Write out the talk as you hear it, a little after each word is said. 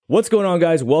What's going on,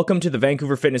 guys? Welcome to the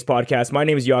Vancouver Fitness Podcast. My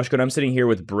name is Josko, and I'm sitting here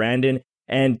with Brandon.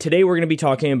 And today we're going to be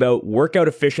talking about workout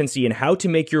efficiency and how to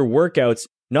make your workouts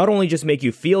not only just make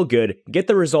you feel good, get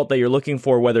the result that you're looking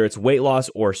for, whether it's weight loss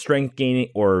or strength gain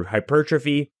or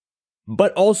hypertrophy,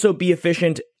 but also be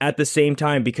efficient at the same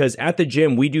time. Because at the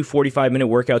gym, we do 45-minute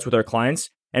workouts with our clients,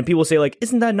 and people say, like,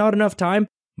 isn't that not enough time?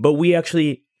 But we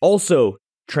actually also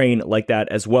train like that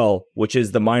as well, which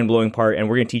is the mind-blowing part, and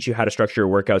we're going to teach you how to structure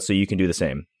your workouts so you can do the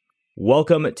same.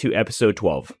 Welcome to episode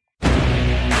 12.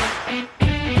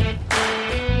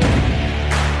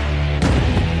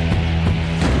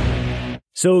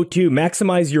 So to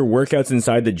maximize your workouts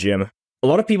inside the gym, a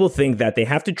lot of people think that they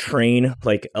have to train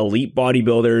like elite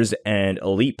bodybuilders and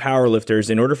elite powerlifters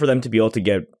in order for them to be able to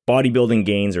get bodybuilding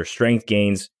gains or strength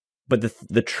gains. But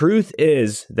the truth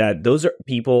is that those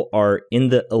people are in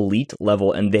the elite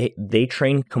level, and they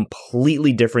train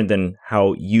completely different than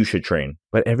how you should train.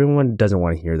 But everyone doesn't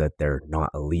want to hear that they're not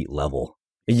elite level.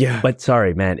 Yeah. But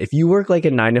sorry, man, if you work like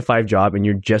a 9-to-5 job and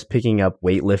you're just picking up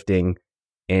weightlifting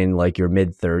in like your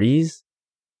mid 30s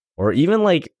or even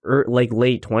like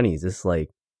late 20s, it's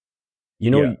like,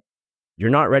 you're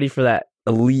not ready for that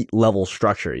elite level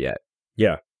structure yet.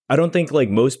 Yeah. I don't think like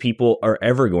most people are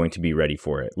ever going to be ready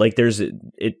for it. Like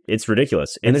it's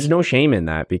ridiculous. And there's no shame in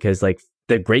that, because like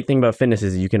the great thing about fitness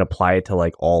is you can apply it to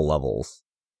like all levels.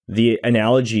 The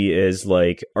analogy is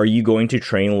like, are you going to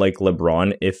train like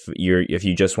LeBron if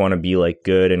you just want to be like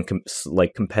good and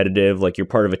like competitive, like you're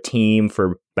part of a team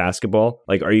for basketball?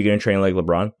 Like, are you going to train like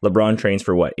LeBron? LeBron trains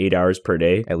for what, 8 hours per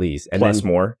day? At least. And plus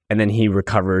then, more. And then he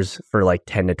recovers for like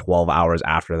 10 to 12 hours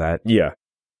after that. Yeah.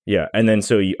 Yeah. And then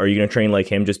so are you going to train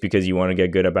like him just because you want to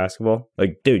get good at basketball?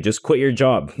 Like, dude, just quit your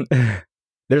job.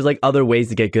 There's like other ways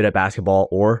to get good at basketball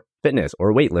or fitness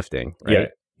or weightlifting, right? Yeah.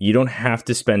 You don't have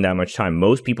to spend that much time.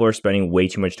 Most people are spending way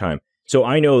too much time. So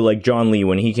I know like John Lee,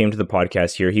 when he came to the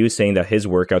podcast here, he was saying that his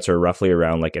workouts are roughly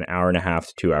around like an hour and a half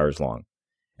to 2 hours long.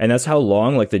 And that's how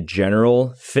long like the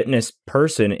general fitness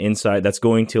person inside that's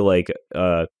going to like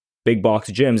big box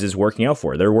gyms is working out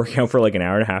for. They're working out for like an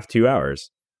hour and a half, 2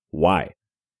 hours. Why?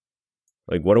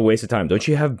 Like, what a waste of time. Don't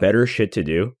you have better shit to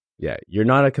do? Yeah, you're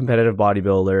not a competitive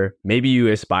bodybuilder. Maybe you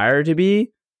aspire to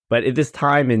be, but at this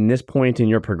time, in this point in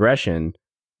your progression,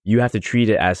 you have to treat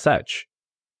it as such.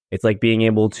 It's like being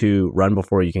able to run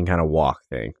before you can kind of walk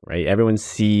thing, right? Everyone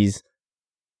sees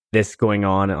this going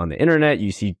on the internet.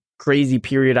 You see crazy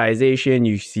periodization.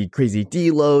 You see crazy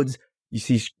deloads. You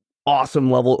see awesome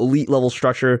level, elite level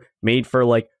structure made for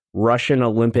like Russian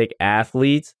Olympic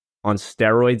athletes on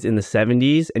steroids in the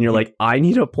 70s. And you're like, I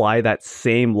need to apply that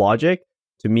same logic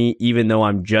to me, even though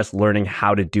I'm just learning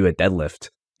how to do a deadlift.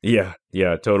 Yeah,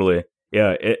 totally.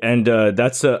 Yeah, and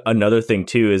that's another thing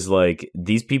too, is like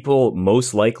these people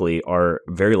most likely are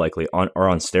very likely on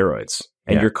steroids,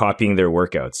 and you're copying their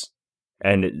workouts.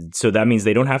 And so that means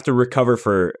they don't have to recover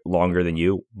for longer than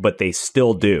you, but they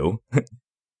still do.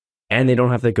 And they don't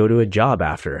have to go to a job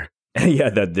after. Yeah,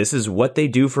 that this is what they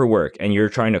do for work, and you're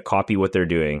trying to copy what they're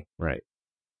doing. Right.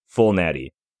 Full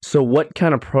natty. So what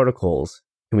kind of protocols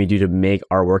can we do to make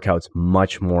our workouts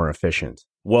much more efficient?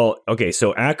 Well, okay,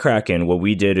 so at Kraken, what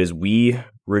we did is we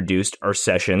reduced our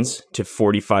sessions to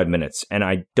 45 minutes. And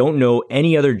I don't know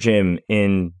any other gym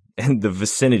in the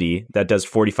vicinity that does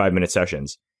 45-minute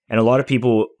sessions. And a lot of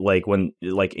people, like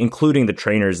including the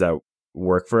trainers that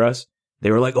work for us,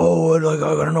 they were like, oh, like,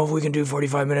 I don't know if we can do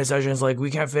 45-minute sessions. Like,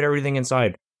 we can't fit everything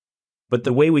inside. But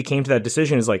the way we came to that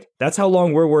decision is like, that's how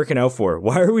long we're working out for.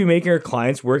 Why are we making our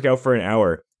clients work out for an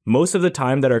hour? Most of the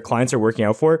time that our clients are working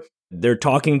out for, they're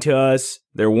talking to us,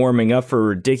 they're warming up for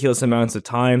ridiculous amounts of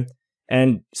time.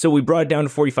 And so we brought it down to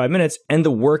 45 minutes, and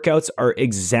the workouts are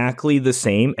exactly the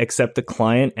same, except the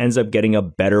client ends up getting a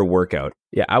better workout.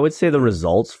 Yeah, I would say the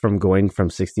results from going from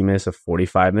 60 minutes to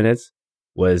 45 minutes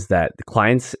was that the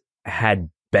clients had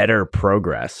better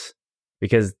progress,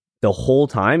 because the whole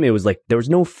time it was like there was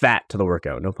no fat to the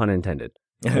workout, no pun intended.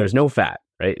 There's no fat,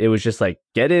 right? It was just like,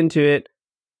 get into it,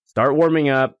 start warming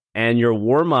up, and your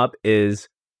warm up is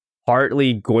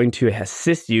partly going to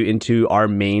assist you into our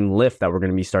main lift that we're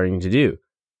going to be starting to do.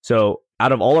 So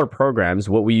out of all our programs,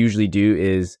 what we usually do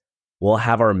is we'll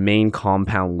have our main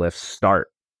compound lift start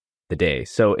the day.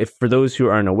 So if for those who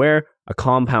aren't aware, a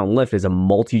compound lift is a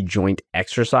multi-joint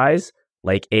exercise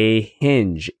like a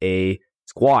hinge, a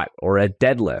squat, or a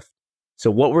deadlift. So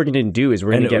what we're going to do is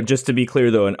we're going to get... Just to be clear,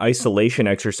 though, an isolation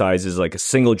exercise is like a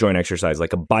single joint exercise,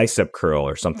 like a bicep curl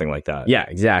or something like that. Yeah,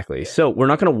 exactly. So we're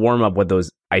not going to warm up with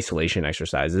those isolation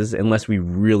exercises unless we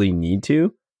really need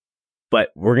to. But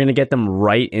we're going to get them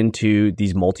right into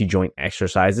these multi-joint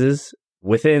exercises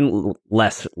within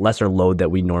lesser load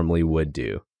that we normally would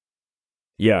do.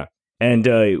 Yeah. And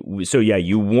so, yeah,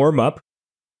 you warm up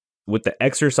with the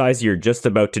exercise you're just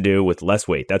about to do with less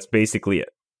weight. That's basically it.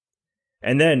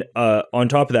 And then on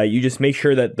top of that, you just make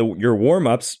sure that your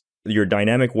warm-ups, your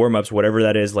dynamic warm-ups, whatever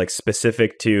that is, like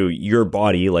specific to your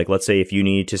body, like let's say if you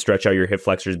need to stretch out your hip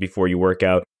flexors before you work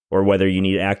out, or whether you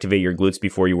need to activate your glutes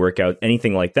before you work out,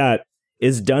 anything like that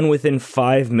is done within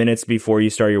 5 minutes before you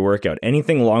start your workout.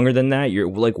 Anything longer than that, you're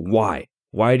like, why?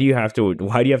 Why do you have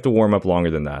to warm up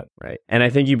longer than that? Right. And I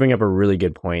think you bring up a really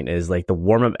good point is like the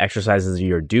warm-up exercises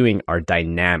you're doing are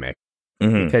dynamic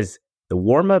because the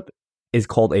warm-up is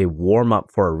called a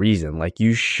warm-up for a reason. Like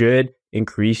you should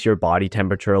increase your body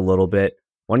temperature a little bit.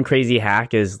 One crazy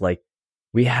hack is like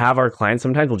we have our clients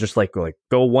sometimes will just like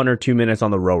go 1 or 2 minutes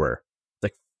on the rower. It's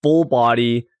like full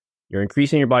body. You're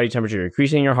increasing your body temperature, you're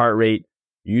increasing your heart rate,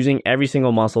 using every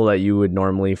single muscle that you would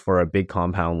normally for a big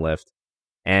compound lift.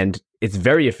 And it's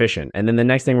very efficient. And then the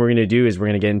next thing we're going to do is we're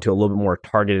going to get into a little bit more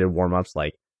targeted warm-ups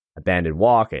like a banded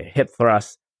walk, a hip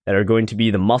thrust that are going to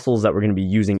be the muscles that we're going to be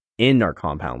using in our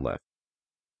compound lift.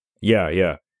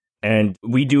 Yeah. And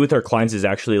we do with our clients is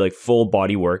actually like full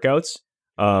body workouts.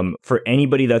 For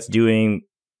anybody that's doing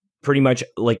pretty much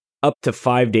like up to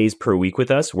 5 days per week with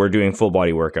us, we're doing full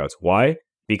body workouts. Why?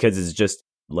 Because it's just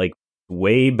like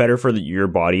way better for your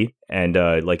body and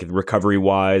like recovery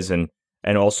wise. And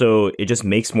also it just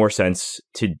makes more sense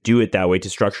to do it that way, to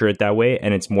structure it that way.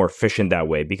 And it's more efficient that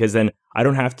way because then I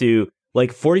don't have to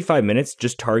like 45 minutes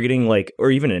just targeting like, or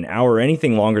even an hour or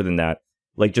anything longer than that.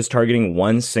 Like just targeting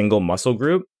one single muscle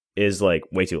group is like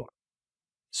way too long.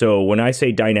 So when I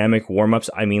say dynamic warm-ups,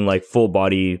 I mean like full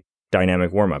body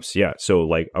dynamic warm-ups. Yeah. So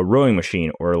like a rowing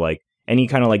machine or like any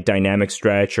kind of like dynamic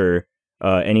stretch or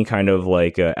any kind of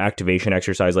like activation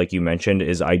exercise like you mentioned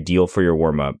is ideal for your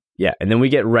warm-up. Yeah. And then we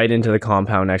get right into the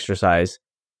compound exercise.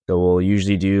 So we'll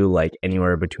usually do like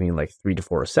anywhere between like 3 to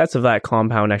 4 sets of that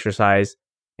compound exercise.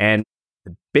 And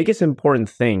the biggest important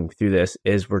thing through this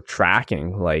is we're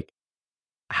tracking like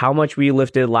how much we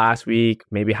lifted last week,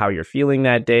 maybe how you're feeling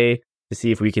that day to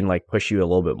see if we can like push you a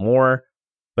little bit more.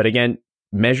 But again,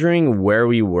 measuring where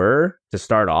we were to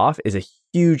start off is a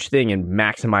huge thing in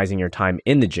maximizing your time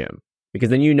in the gym because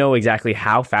then you know exactly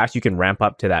how fast you can ramp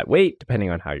up to that weight depending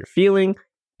on how you're feeling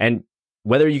and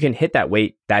whether you can hit that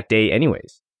weight that day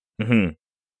anyways.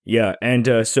 Yeah.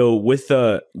 And so with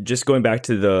just going back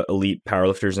to the elite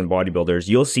powerlifters and bodybuilders,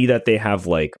 you'll see that they have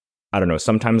like, I don't know,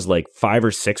 sometimes like 5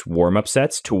 or 6 warm-up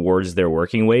sets towards their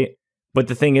working weight. But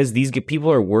the thing is, these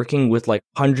people are working with like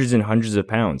hundreds and hundreds of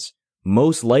pounds.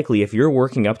 Most likely, if you're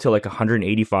working up to like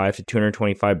 185 to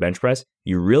 225 bench press,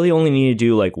 you really only need to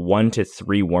do like 1 to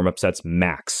 3 warm-up sets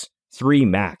max. 3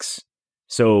 max.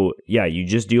 So yeah, you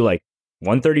just do like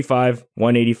 135,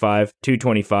 185,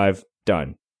 225,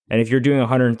 done. And if you're doing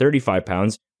 135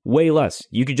 pounds, way less.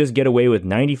 You could just get away with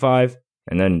 95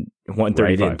 and then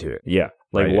 135. Right into it. Yeah.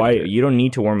 Like right why you don't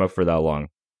need to warm up for that long.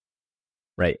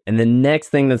 Right. And the next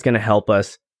thing that's going to help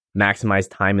us maximize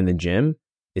time in the gym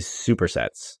is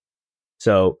supersets.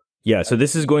 So yeah, so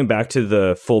this is going back to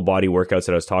the full body workouts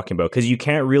that I was talking about because you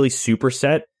can't really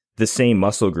superset the same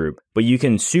muscle group, but you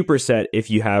can superset if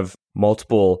you have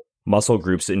multiple muscle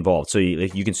groups involved. So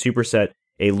you can superset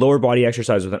a lower body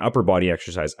exercise with an upper body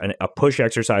exercise, and a push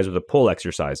exercise with a pull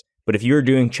exercise. But if you're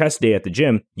doing chest day at the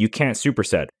gym, you can't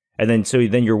superset. And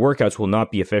then your workouts will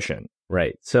not be efficient.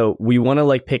 Right. So we want to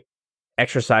like pick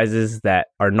exercises that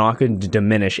are not going to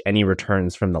diminish any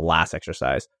returns from the last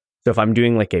exercise. So if I'm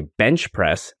doing like a bench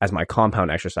press as my compound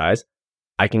exercise,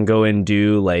 I can go and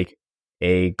do like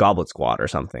a goblet squat or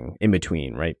something in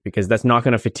between, right? Because that's not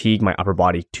going to fatigue my upper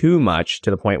body too much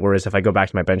to the point whereas if I go back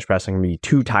to my bench press, I'm going to be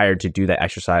too tired to do that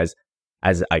exercise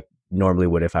as I normally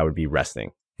would if I would be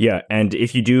resting. Yeah. And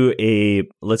if you do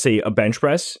let's say a bench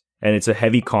press and it's a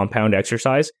heavy compound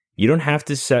exercise, you don't have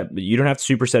to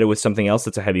superset it with something else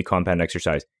that's a heavy compound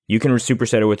exercise. You can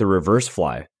superset it with a reverse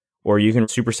fly, or you can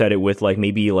superset it with like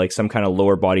maybe like some kind of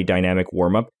lower body dynamic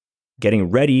warm up, getting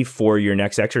ready for your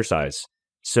next exercise.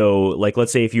 So like,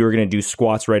 let's say if you were going to do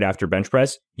squats right after bench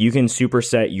press, you can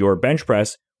superset your bench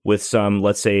press with some,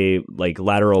 let's say like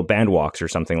lateral band walks or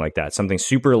something like that. Something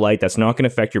super light that's not going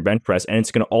to affect your bench press. And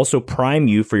it's going to also prime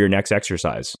you for your next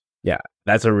exercise. Yeah,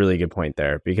 that's a really good point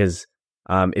there because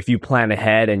if you plan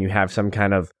ahead and you have some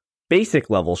kind of basic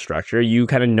level structure, you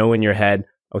kind of know in your head,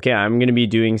 okay, I'm going to be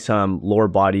doing some lower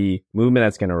body movement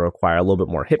that's going to require a little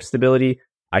bit more hip stability.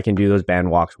 I can do those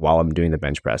band walks while I'm doing the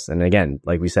bench press. And again,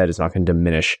 like we said, it's not going to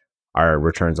diminish our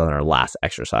returns on our last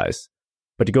exercise.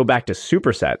 But to go back to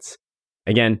supersets,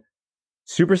 again,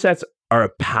 supersets are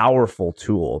a powerful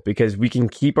tool because we can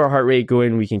keep our heart rate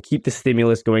going, we can keep the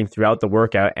stimulus going throughout the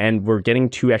workout, and we're getting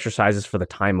 2 exercises for the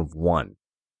time of 1.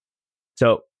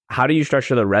 So how do you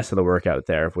structure the rest of the workout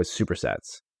there with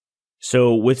supersets?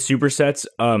 So with supersets,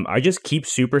 I just keep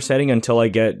supersetting until I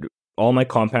get all my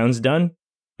compounds done.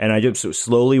 And I just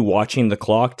slowly watching the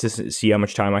clock to see how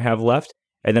much time I have left.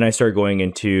 And then I start going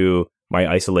into my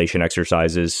isolation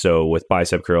exercises. So with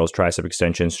bicep curls, tricep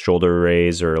extensions, shoulder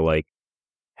raise, or like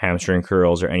hamstring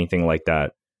curls or anything like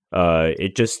that.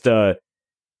 It just,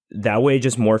 that way,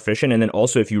 just more efficient. And then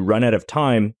also, if you run out of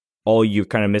time, all you're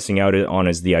kind of missing out on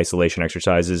is the isolation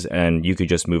exercises, and you could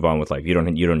just move on with life. You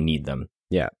don't need them.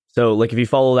 Yeah. So like if you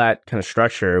follow that kind of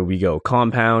structure, we go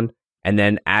compound. And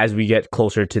then as we get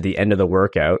closer to the end of the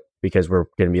workout, because we're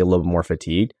going to be a little bit more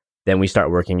fatigued, then we start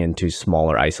working into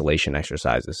smaller isolation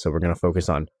exercises. So we're going to focus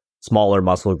on smaller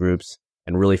muscle groups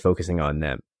and really focusing on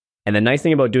them. And the nice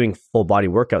thing about doing full body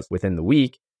workouts within the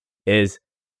week is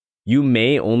you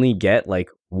may only get like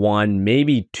 1,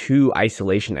 maybe 2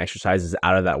 isolation exercises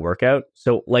out of that workout.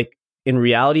 So like in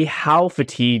reality, how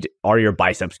fatigued are your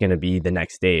biceps going to be the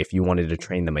next day if you wanted to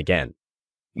train them again?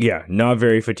 Yeah, not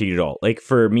very fatigued at all. Like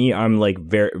for me, I'm like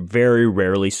very, very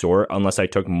rarely sore unless I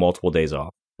took multiple days off.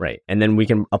 Right. And then we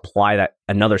can apply that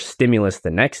another stimulus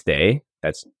the next day.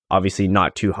 That's obviously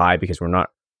not too high because we're not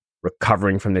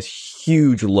recovering from this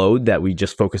huge load that we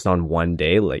just focused on one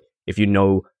day. Like if you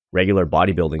know regular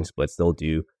bodybuilding splits, they'll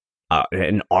do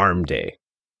an arm day,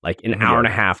 like an hour and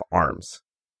a half arms.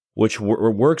 Which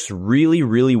works really,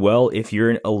 really well if you're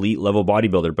an elite level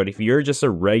bodybuilder. But if you're just a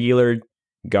regular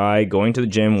guy going to the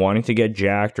gym wanting to get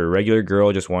jacked, or a regular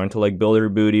girl just wanting to like build her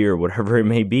booty or whatever it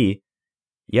may be,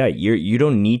 yeah, you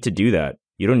don't need to do that.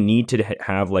 You don't need to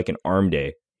have like an arm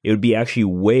day. It would be actually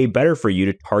way better for you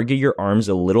to target your arms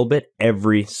a little bit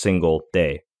every single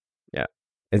day. Yeah.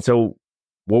 And so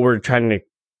what we're trying to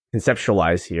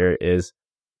conceptualize here is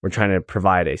we're trying to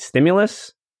provide a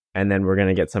stimulus, and then we're going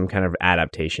to get some kind of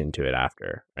adaptation to it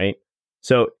after, right?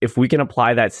 So if we can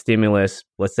apply that stimulus,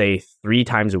 let's say 3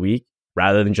 times a week,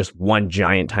 rather than just one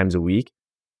giant times a week,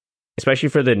 especially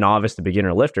for the novice to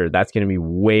beginner lifter, that's going to be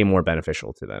way more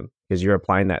beneficial to them because you're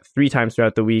applying that 3 times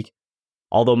throughout the week.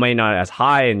 Although it might not as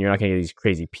high and you're not going to get these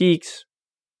crazy peaks,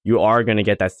 you are going to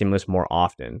get that stimulus more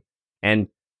often. And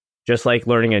just like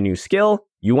learning a new skill,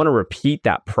 you want to repeat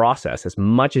that process as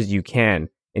much as you can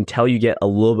until you get a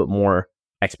little bit more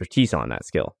expertise on that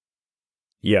skill.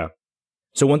 Yeah.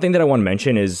 So one thing that I want to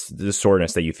mention is the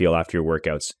soreness that you feel after your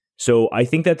workouts. So I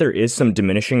think that there is some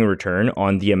diminishing return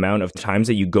on the amount of times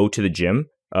that you go to the gym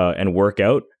and work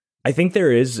out. I think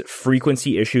there is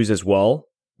frequency issues as well,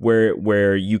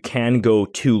 where you can go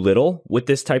too little with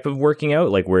this type of working out,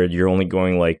 like where you're only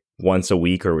going like once a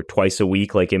week or twice a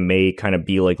week. Like it may kind of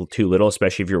be like too little,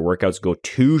 especially if your workouts go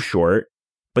too short.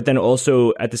 But then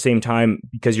also at the same time,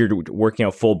 because you're working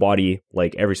out full body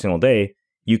like every single day,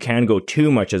 you can go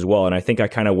too much as well. And I think I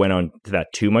kind of went on to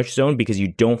that too much zone because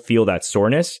you don't feel that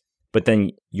soreness, but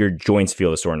then your joints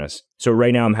feel the soreness. So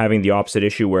right now I'm having the opposite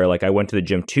issue where like I went to the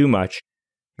gym too much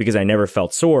because I never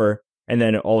felt sore. And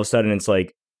then all of a sudden it's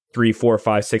like 3, 4,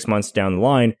 5, 6 months down the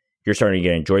line, you're starting to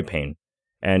get joint pain.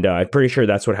 And I'm pretty sure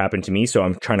that's what happened to me. So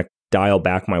I'm trying to dial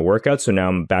back my workouts. So now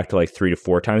I'm back to like 3 to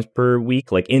 4 times per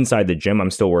week. Like inside the gym, I'm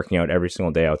still working out every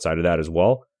single day outside of that as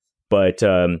well. But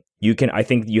I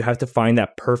think you have to find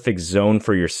that perfect zone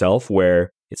for yourself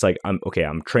where it's like,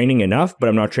 I'm training enough, but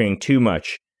I'm not training too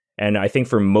much. And I think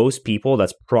for most people,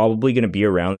 that's probably going to be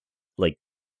around like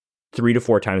 3 to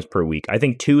 4 times per week. I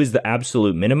think 2 is the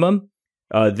absolute minimum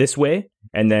this way.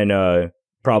 And then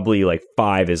probably like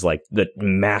 5 is like the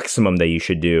maximum that you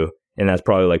should do. And that's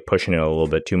probably like pushing it a little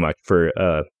bit too much for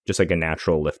just like a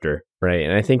natural lifter. Right.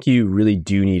 And I think you really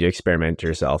do need to experiment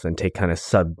yourself and take kind of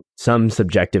some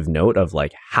subjective note of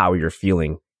like how you're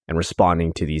feeling and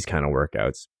responding to these kind of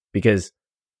workouts. Because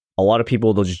a lot of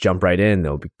people, they'll just jump right in.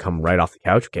 They'll come right off the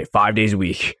couch. Okay, 5 days a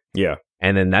week. Yeah.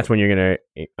 And then that's when you're going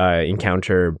to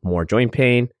encounter more joint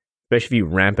pain, especially if you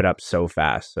ramp it up so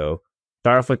fast. So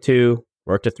start off with 2,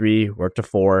 work to 3, work to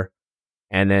 4.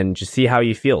 And then just see how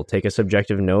you feel. Take a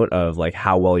subjective note of like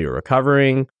how well you're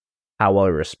recovering, how well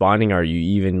you're responding. Are you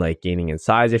even like gaining in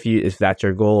size if that's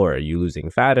your goal, or are you losing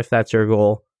fat if that's your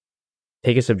goal?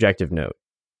 Take a subjective note.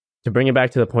 To bring it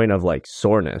back to the point of like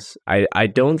soreness, I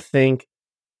don't think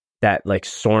that like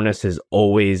soreness is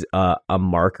always a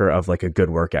marker of like a good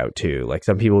workout too. Like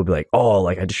some people will be like, oh,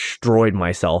 like I destroyed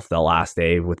myself the last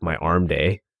day with my arm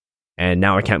day, and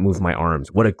now I can't move my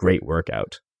arms. What a great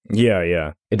workout. Yeah,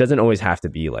 yeah. It doesn't always have to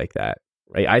be like that,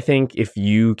 right? I think if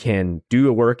you can do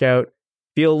a workout,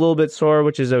 feel a little bit sore,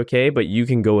 which is okay, but you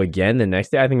can go again the next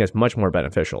day, I think that's much more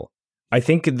beneficial. I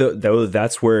think though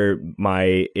that's where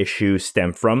my issue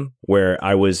stemmed from, where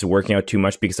I was working out too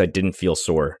much because I didn't feel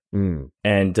sore.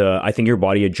 And I think your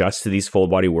body adjusts to these full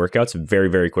body workouts very,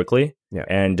 very quickly. Yeah.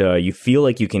 And you feel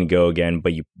like you can go again,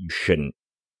 but you shouldn't.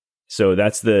 So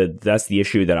that's the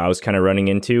issue that I was kind of running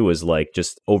into, was like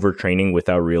just overtraining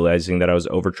without realizing that I was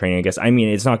overtraining, I guess. I mean,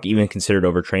 it's not even considered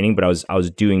overtraining, but I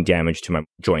was doing damage to my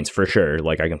joints for sure.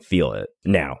 Like I can feel it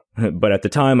now, but at the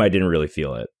time I didn't really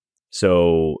feel it.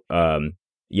 So,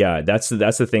 yeah, that's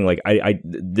the thing. Like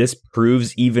this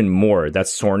proves even more that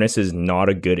soreness is not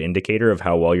a good indicator of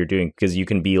how well you're doing, because you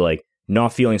can be like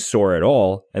not feeling sore at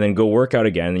all and then go work out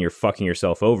again and you're fucking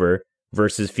yourself over,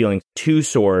 versus feeling too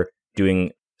sore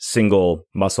doing single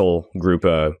muscle group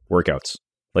workouts,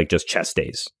 like just chest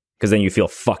days, because then you feel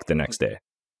fucked the next day.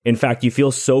 In fact, you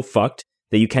feel so fucked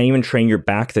that you can't even train your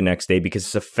back the next day because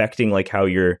it's affecting like how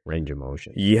your range of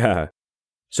motion. Yeah.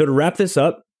 So to wrap this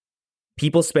up,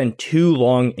 people spend too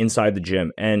long inside the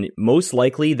gym, and most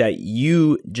likely that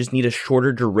you just need a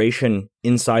shorter duration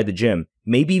inside the gym.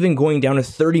 Maybe even going down to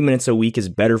 30 minutes a week is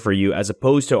better for you, as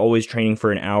opposed to always training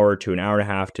for an hour to an hour and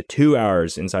a half to 2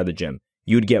 hours inside the gym.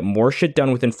 You'd get more shit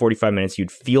done within 45 minutes.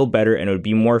 You'd feel better and it would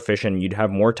be more efficient. You'd have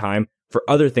more time for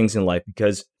other things in life,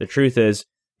 because the truth is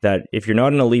that if you're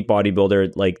not an elite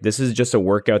bodybuilder, like this is just a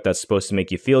workout that's supposed to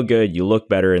make you feel good, you look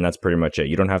better, and that's pretty much it.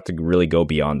 You don't have to really go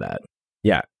beyond that.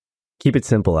 Yeah. Keep it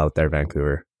simple out there,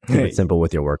 Vancouver. Keep it simple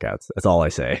with your workouts. That's all I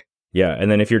say. Yeah.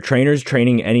 And then if your trainer's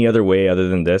training any other way other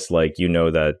than this, like, you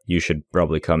know that you should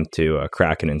probably come to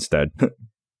Kraken instead.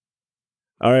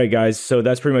 All right, guys. So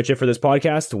that's pretty much it for this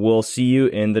podcast. We'll see you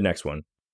in the next one.